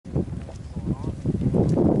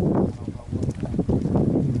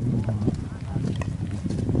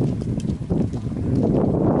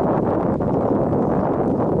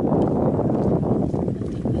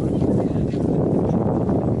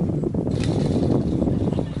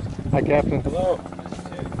Hi, Captain. Hello.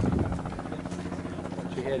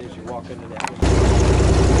 Watch your head as you walk into that window.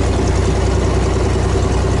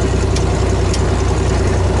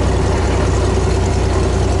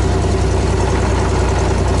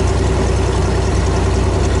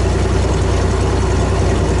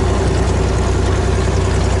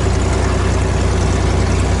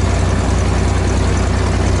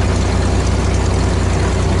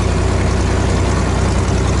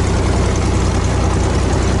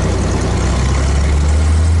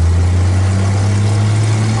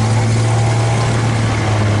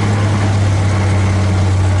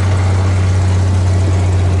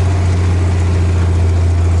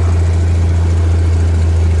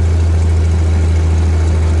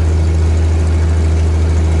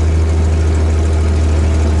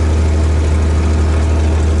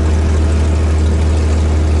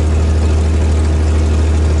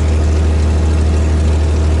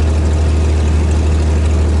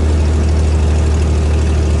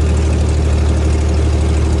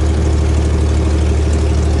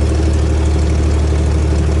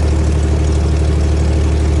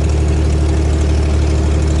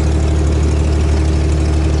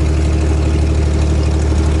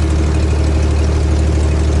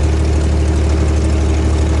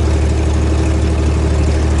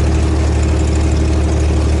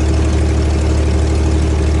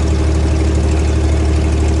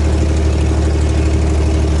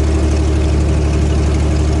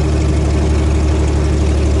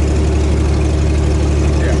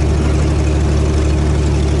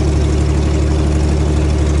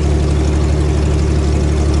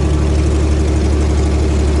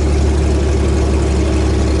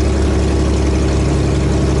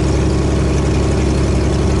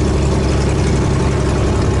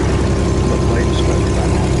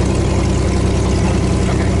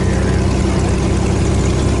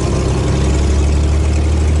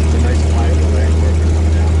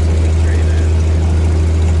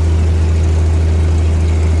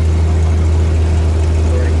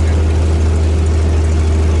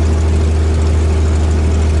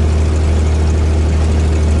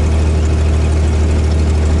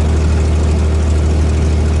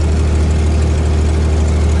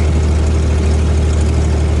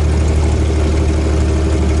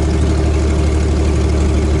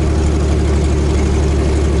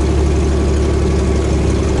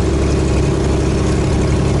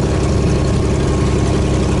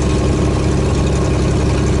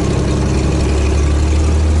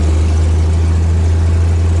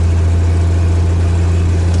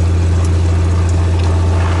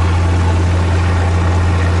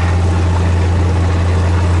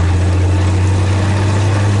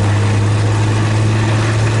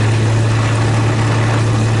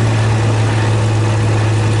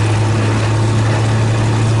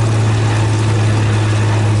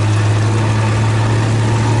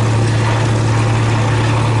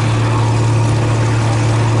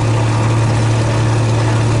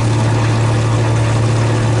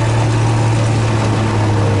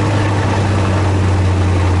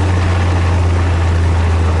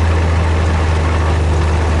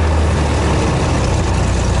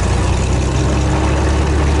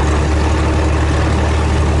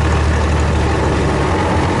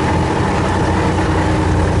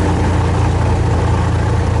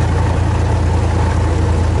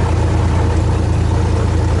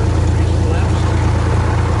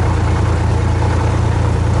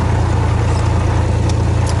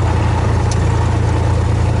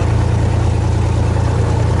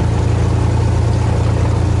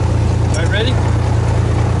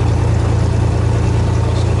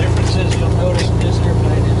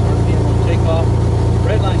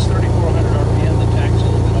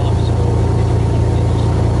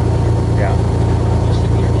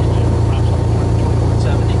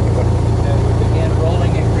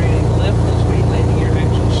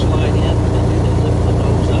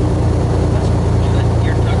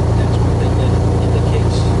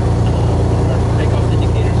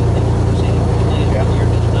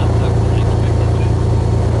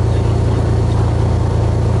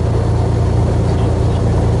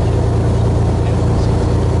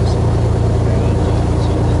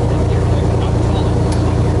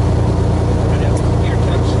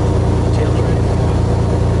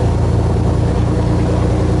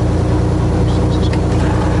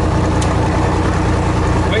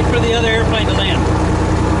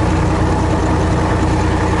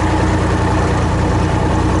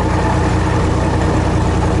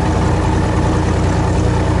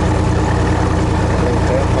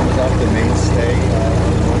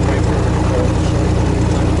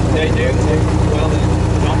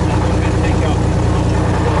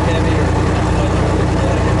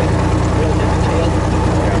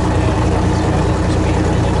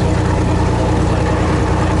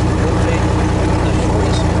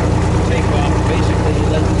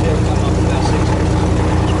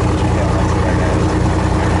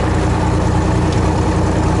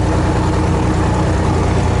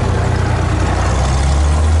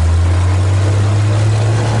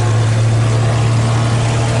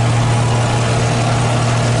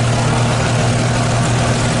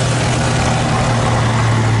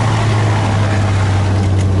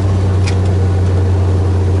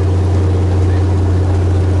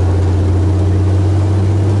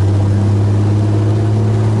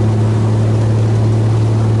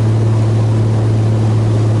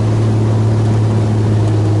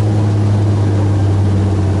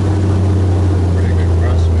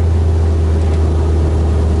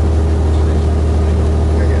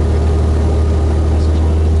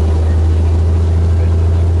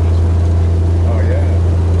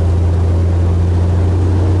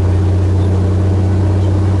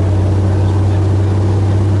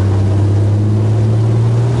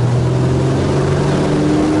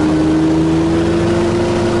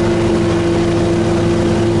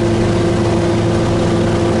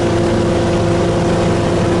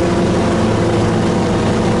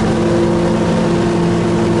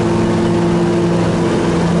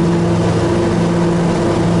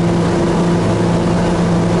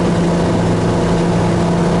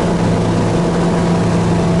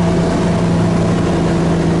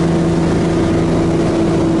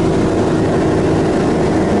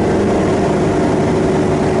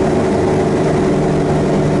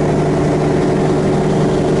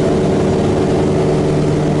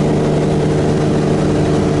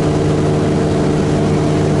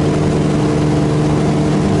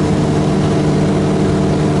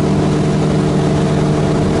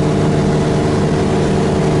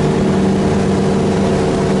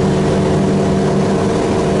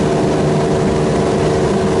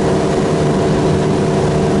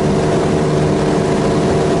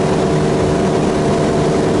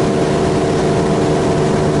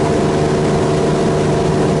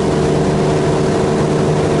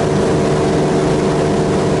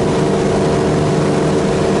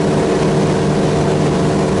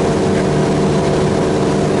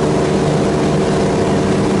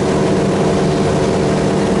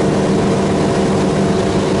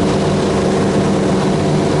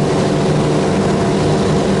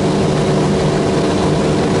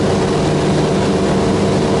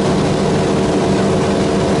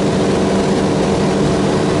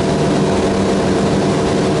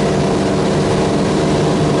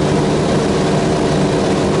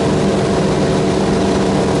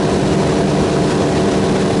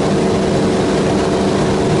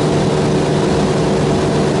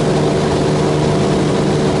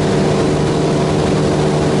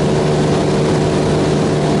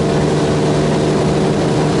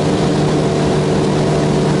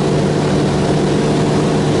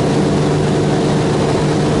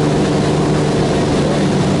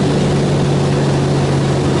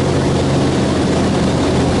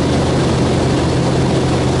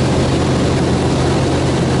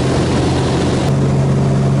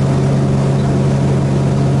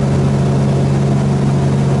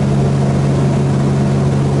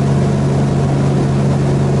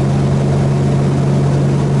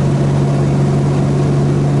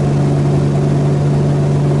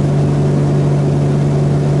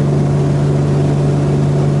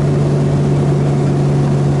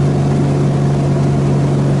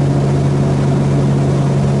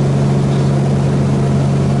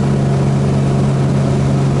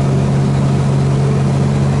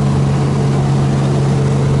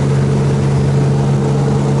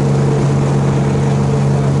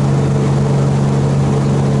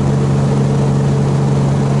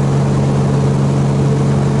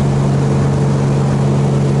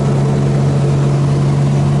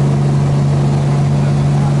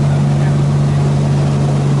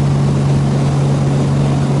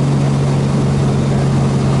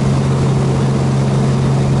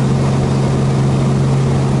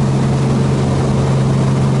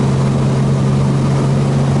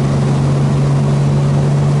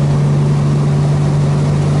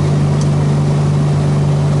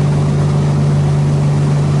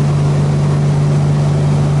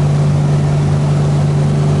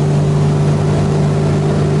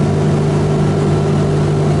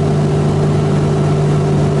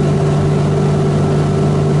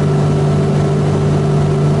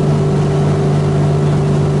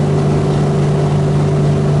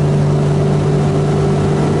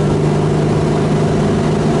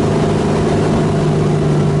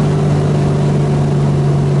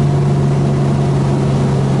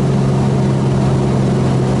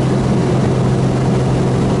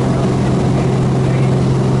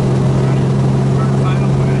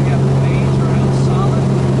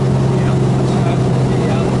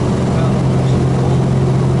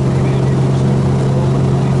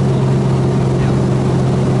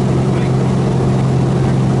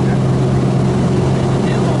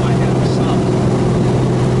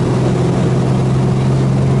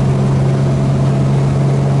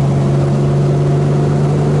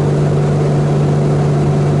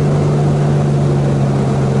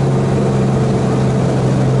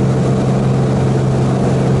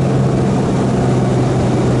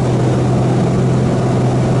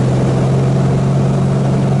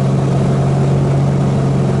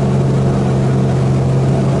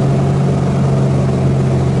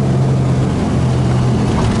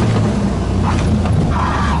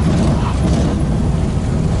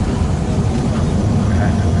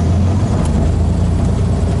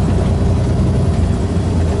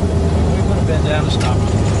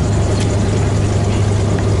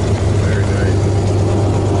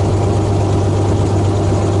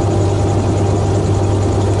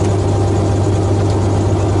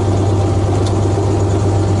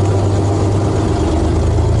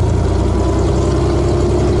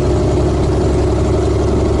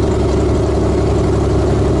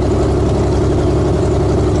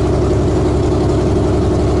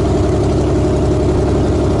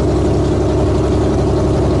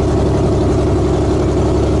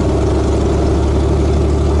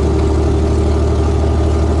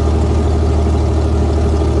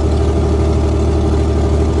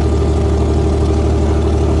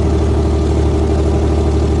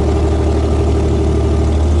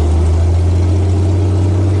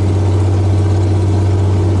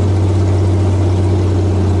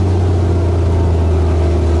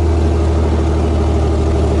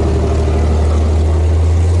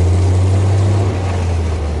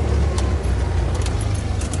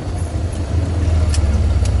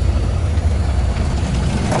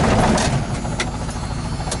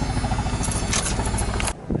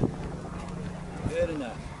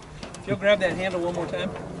 enough. If you'll grab that handle one more time.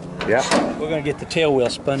 Yeah. We're going to get the tail wheel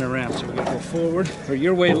spun around. So we're going to go forward, or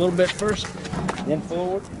your way a little bit first, then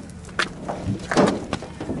forward.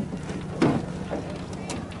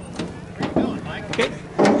 Okay.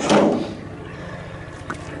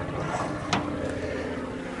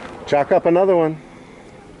 Chalk up another one.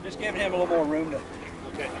 Just giving him a little more room to,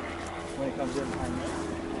 when he comes in behind me.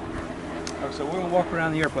 Okay, so we're going to walk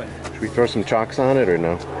around the airplane. Should we throw some chocks on it or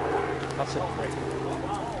no? I'll set it straight.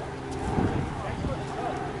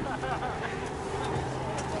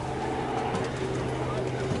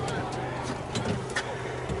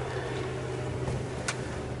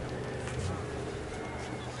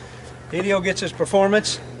 Helio gets his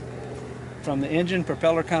performance from the engine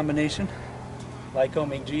propeller combination,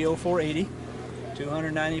 Lycoming GO480,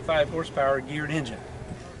 295 horsepower geared engine.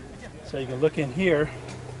 So you can look in here.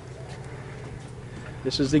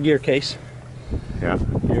 This is the gear case. Yeah.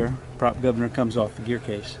 Here, prop governor comes off the gear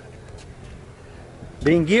case.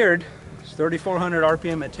 Being geared, it's 3,400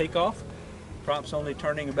 RPM at takeoff. Prop's only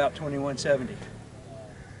turning about 2170.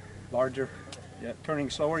 Larger, turning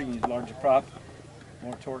slower, you use larger prop.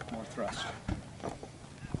 More torque, more thrust.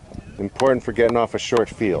 Important for getting off a short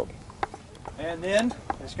field. And then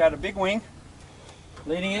it's got a big wing,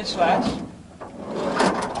 leading edge slats,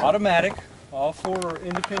 automatic, all four are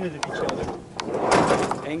independent of each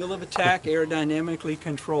other. Angle of attack aerodynamically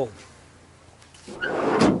controlled. So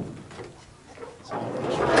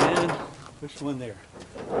push one in, push one there.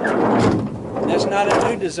 That's not a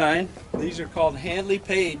new design. These are called Handley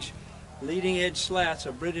Page leading edge slats.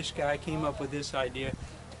 A British guy came up with this idea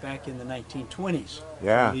back in the 1920s.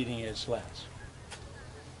 Yeah. Leading edge slats.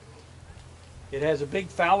 It has a big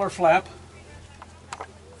Fowler flap,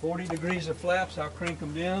 40 degrees of flaps. I'll crank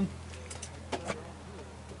them down.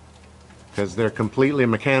 Because they're completely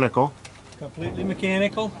mechanical. Completely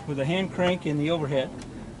mechanical with a hand crank in the overhead.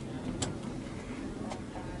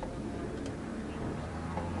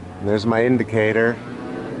 And there's my indicator.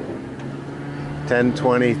 10,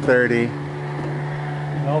 20, 30.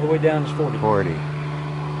 And all the way down is 40. 40.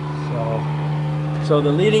 So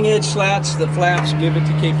the leading edge slats, the flaps, give it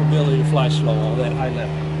the capability to fly slow, all that high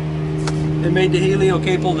level. They made the Helio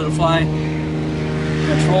capable to fly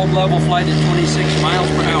controlled level flight at 26 miles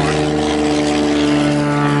per hour. To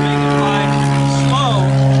make it fly slow,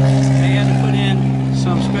 they had to put in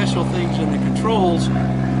some special things in the controls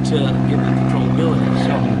to give it controllability.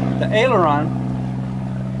 So the aileron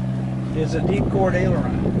is a deep chord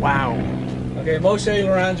aileron. Wow. Okay, most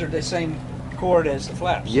ailerons are the same chord as the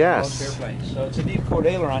flaps. Yes. Most airplanes. So it's a deep chord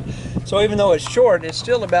aileron. So even though it's short, it's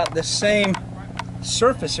still about the same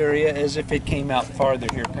surface area as if it came out farther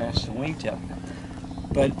here past the wingtip.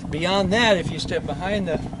 But beyond that, if you step behind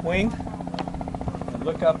the wing and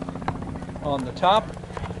look up on the top,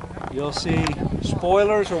 you'll see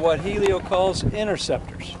spoilers, or what Helio calls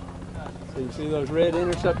interceptors. So you see those red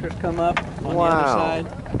interceptors come up on the other side?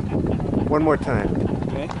 One more time.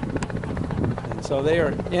 Okay. And so they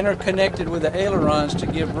are interconnected with the ailerons to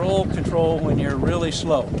give roll control when you're really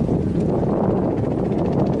slow.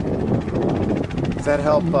 Does that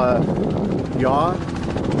help yaw?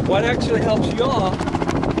 What actually helps yaw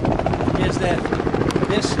is that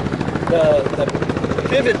the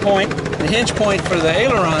pivot point, the hinge point for the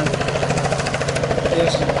aileron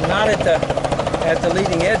is not at the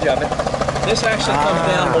leading edge of it. This actually comes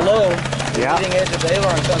down below. The leading edge of the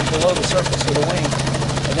aileron comes below the surface of the wing,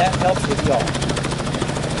 and that helps with yaw.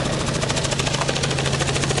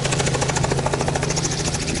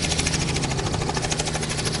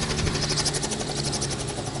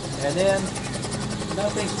 And then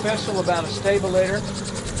nothing special about a stabilator,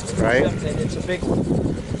 right? Except that it's a big one.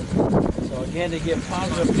 So again, to give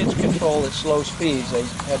positive pitch control at slow speeds, they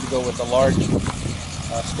had to go with a large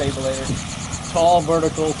stabilator. Tall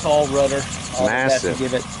vertical, tall rudder, all of that to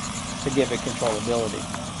give it controllability.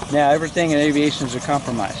 Now everything in aviation is a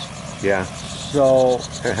compromise. Yeah. So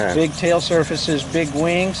big tail surfaces, big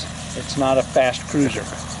wings. It's not a fast cruiser.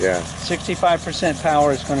 Yeah. 65%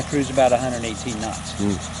 power is going to cruise about 118 knots.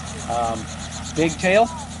 Big tail,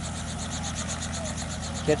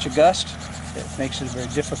 catch a gust, it makes it a very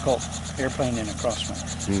difficult airplane in a crosswind.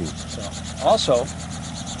 So also,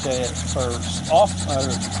 for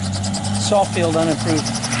soft field unimproved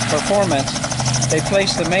performance, they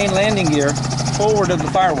place the main landing gear forward of the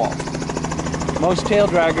firewall. Most tail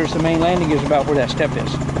draggers, the main landing gear is about where that step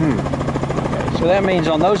is. Okay, so that means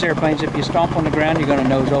on those airplanes, if you stomp on the ground, you're going to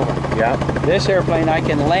nose over. Yeah. This airplane, I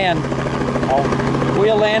can land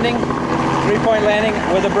wheel landing, three-point landing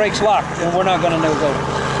with the brakes locked, and we're not going to nose over.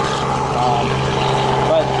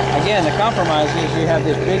 But again, the compromise is you have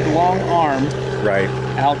this big long arm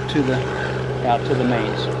out to the out to the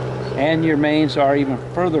mains. And your mains are even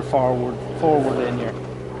further forward than your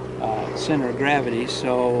center of gravity,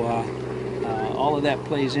 so all of that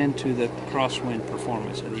plays into the crosswind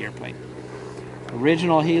performance of the airplane.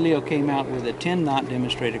 Original Helio came out with a 10-knot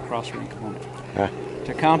demonstrated crosswind component.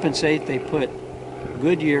 To compensate, they put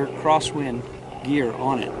Goodyear crosswind gear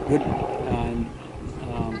on it. Good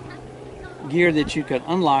gear that you could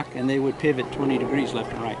unlock, and they would pivot 20 degrees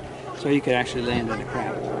left and right, so you could actually land in a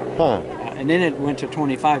crab. And then it went to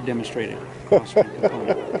 25 demonstrated crosswind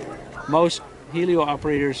component. Most Helio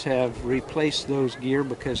operators have replaced those gear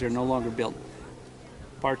because they're no longer built.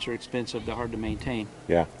 Parts are expensive, they're hard to maintain.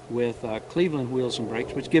 Yeah. With Cleveland wheels and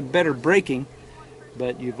brakes, which give better braking,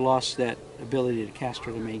 but you've lost that ability to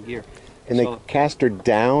caster the main gear. And they caster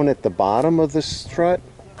down at the bottom of the strut?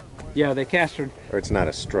 Yeah, they castered. Or it's not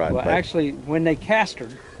a strut. Well, but actually, when they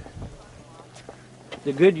castered,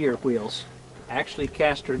 the Goodyear wheels actually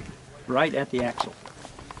castered right at the axle.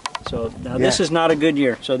 So now this is not a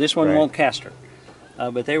Goodyear, so this one won't caster.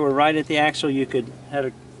 But they were right at the axle. You could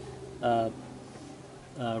have a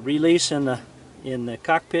release in the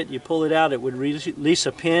cockpit. You pull it out, it would release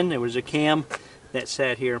a pin. There was a cam that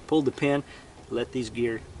sat here, pulled the pin, let these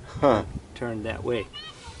gear turn that way.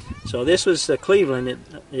 So this was the Cleveland.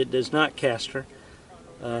 It does not caster,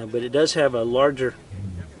 but it does have a larger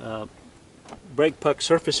brake puck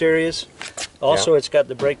surface areas. Also, it's got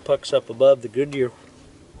the brake pucks up above. The Goodyear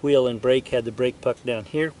wheel and brake had the brake puck down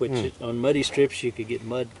here, which on muddy strips you could get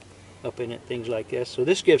mud up in it, things like this. So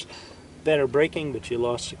this gives better braking, but you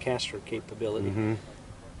lost the caster capability.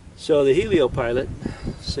 So the HelioPilot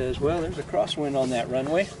says, well, there's a crosswind on that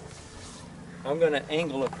runway. I'm going to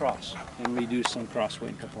angle across and reduce some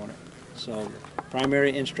crosswind component. So the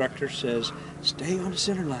primary instructor says, stay on the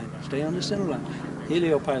center line, stay on the center line.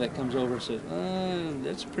 HelioPilot comes over and says,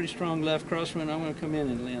 that's a pretty strong left crosswind, I'm going to come in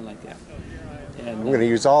and land like that. And, I'm going to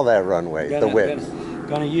use all that runway, the width.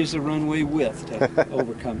 Going to use the runway width to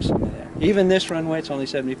overcome some of that. Even this runway, it's only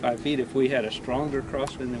 75 feet. If we had a stronger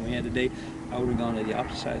crosswind than we had today, I would have gone to the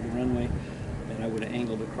opposite side of the runway, and I would have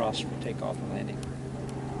angled across for takeoff and landing.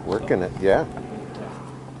 Working it, yeah.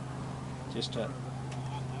 Just to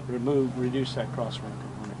reduce that crosswind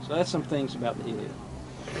component. So that's some things about the Helio.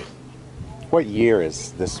 What year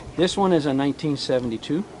is this? This one is a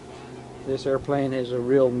 1972. This airplane has a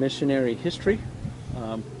real missionary history.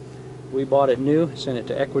 We bought it new, sent it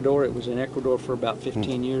to Ecuador. It was in Ecuador for about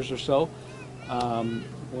 15 years or so.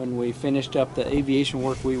 When we finished up the aviation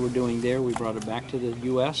work we were doing there, we brought it back to the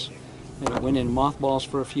U.S. And it went in mothballs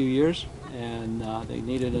for a few years, and they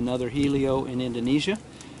needed another Helio in Indonesia.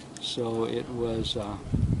 So it was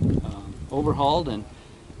overhauled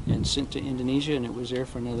and sent to Indonesia, and it was there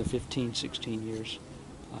for another 15, 16 years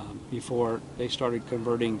before they started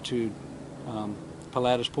converting to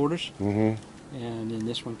Pilatus Porters. And then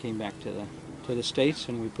this one came back to the States,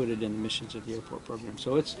 and we put it in the Missions at the Airport program.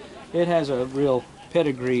 So it has a real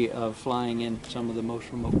pedigree of flying in some of the most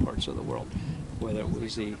remote parts of the world, whether it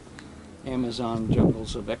was the Amazon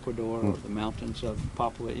jungles of Ecuador or the mountains of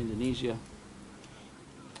Papua, Indonesia.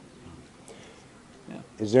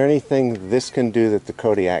 Is there anything this can do that the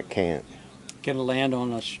Kodiak can't? Can land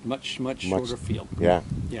on a much shorter field. Yeah.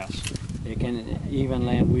 Yes. It can even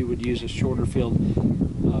land, we would use a shorter field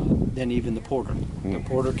than even the Porter. The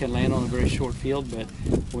Porter can land on a very short field, but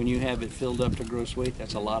when you have it filled up to gross weight,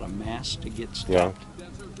 that's a lot of mass to get stopped.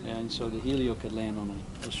 And so the Helio could land on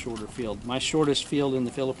a shorter field. My shortest field in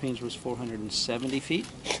the Philippines was 470 feet,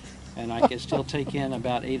 and I could still take in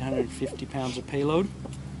about 850 pounds of payload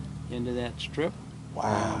into that strip.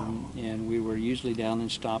 Wow. And we were usually down and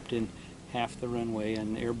stopped in half the runway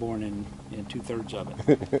and airborne in 2/3 of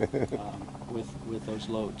it with those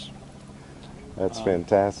loads. That's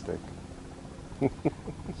fantastic.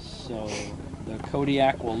 So the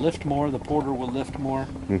Kodiak will lift more, the Porter will lift more.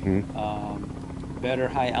 Better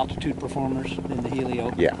high altitude performers than the Helio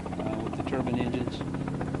with the turbine engines.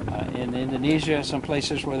 In Indonesia, some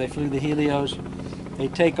places where they flew the Helios, they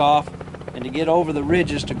take off, and to get over the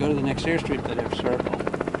ridges to go to the next airstrip, they have circle.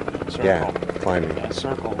 Yeah, climbing.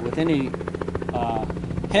 Circle. With any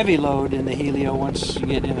heavy load in the Helio, once you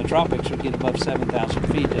get in the tropics, you get above 7,000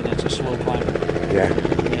 feet, then it's a slow climb. Yeah.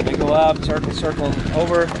 And they go up, circle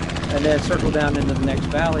over, and then circle down into the next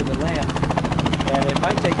valley to land. And it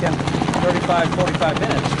might take them 35, 45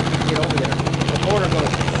 minutes to get over there. The Porter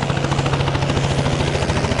goes,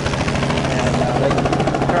 and they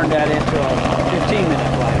turn that into a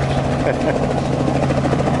 15-minute gliders.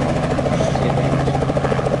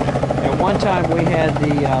 At one time, we had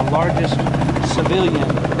the largest civilian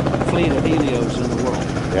fleet of Helios in the world.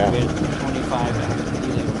 Yeah. We had 25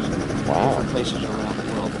 Helios. Wow. Different places around the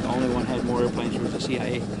world. The only one had more airplanes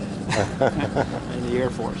CIA and the Air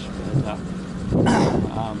Force. But,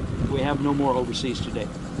 we have no more overseas today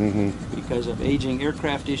because of aging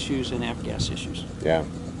aircraft issues and avgas issues. Yeah.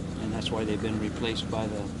 And that's why they've been replaced by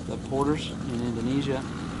the Porters in Indonesia,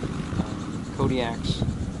 Kodiaks.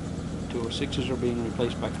 206s are being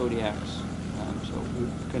replaced by Kodiaks. So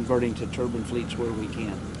we're converting to turbine fleets where we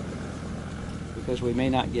can. Because we may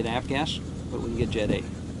not get avgas, but we can get Jet A.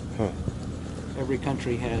 Huh. Every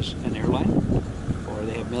country has an airline, or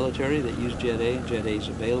they have military that use Jet A. Jet A is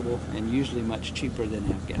available and usually much cheaper than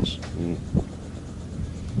avgas.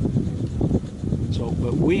 So,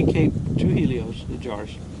 but we keep 2 Helios, the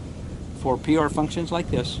JAARS, for PR functions like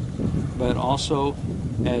this, but also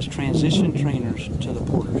as transition trainers to the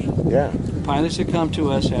Porters. Yeah. Pilots that come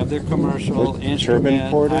to us have their commercial, Turbine instrument, high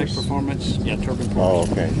porters? performance, turbine porters. Oh,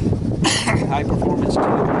 okay. High performance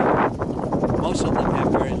tail. Most of them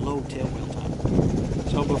have very low tail wheel time.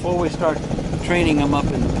 So before we start training them up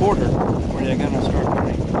in the Porter, where they're going to start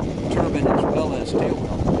learning turbine as well as tail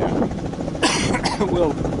wheel, Yeah.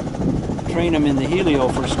 we'll train them in the Helio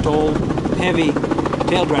for stall, heavy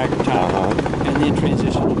tail dragger time, and then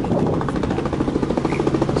transition them to the Porter from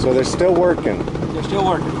that. So they're still working. They're still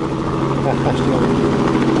working. They're still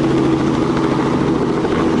working.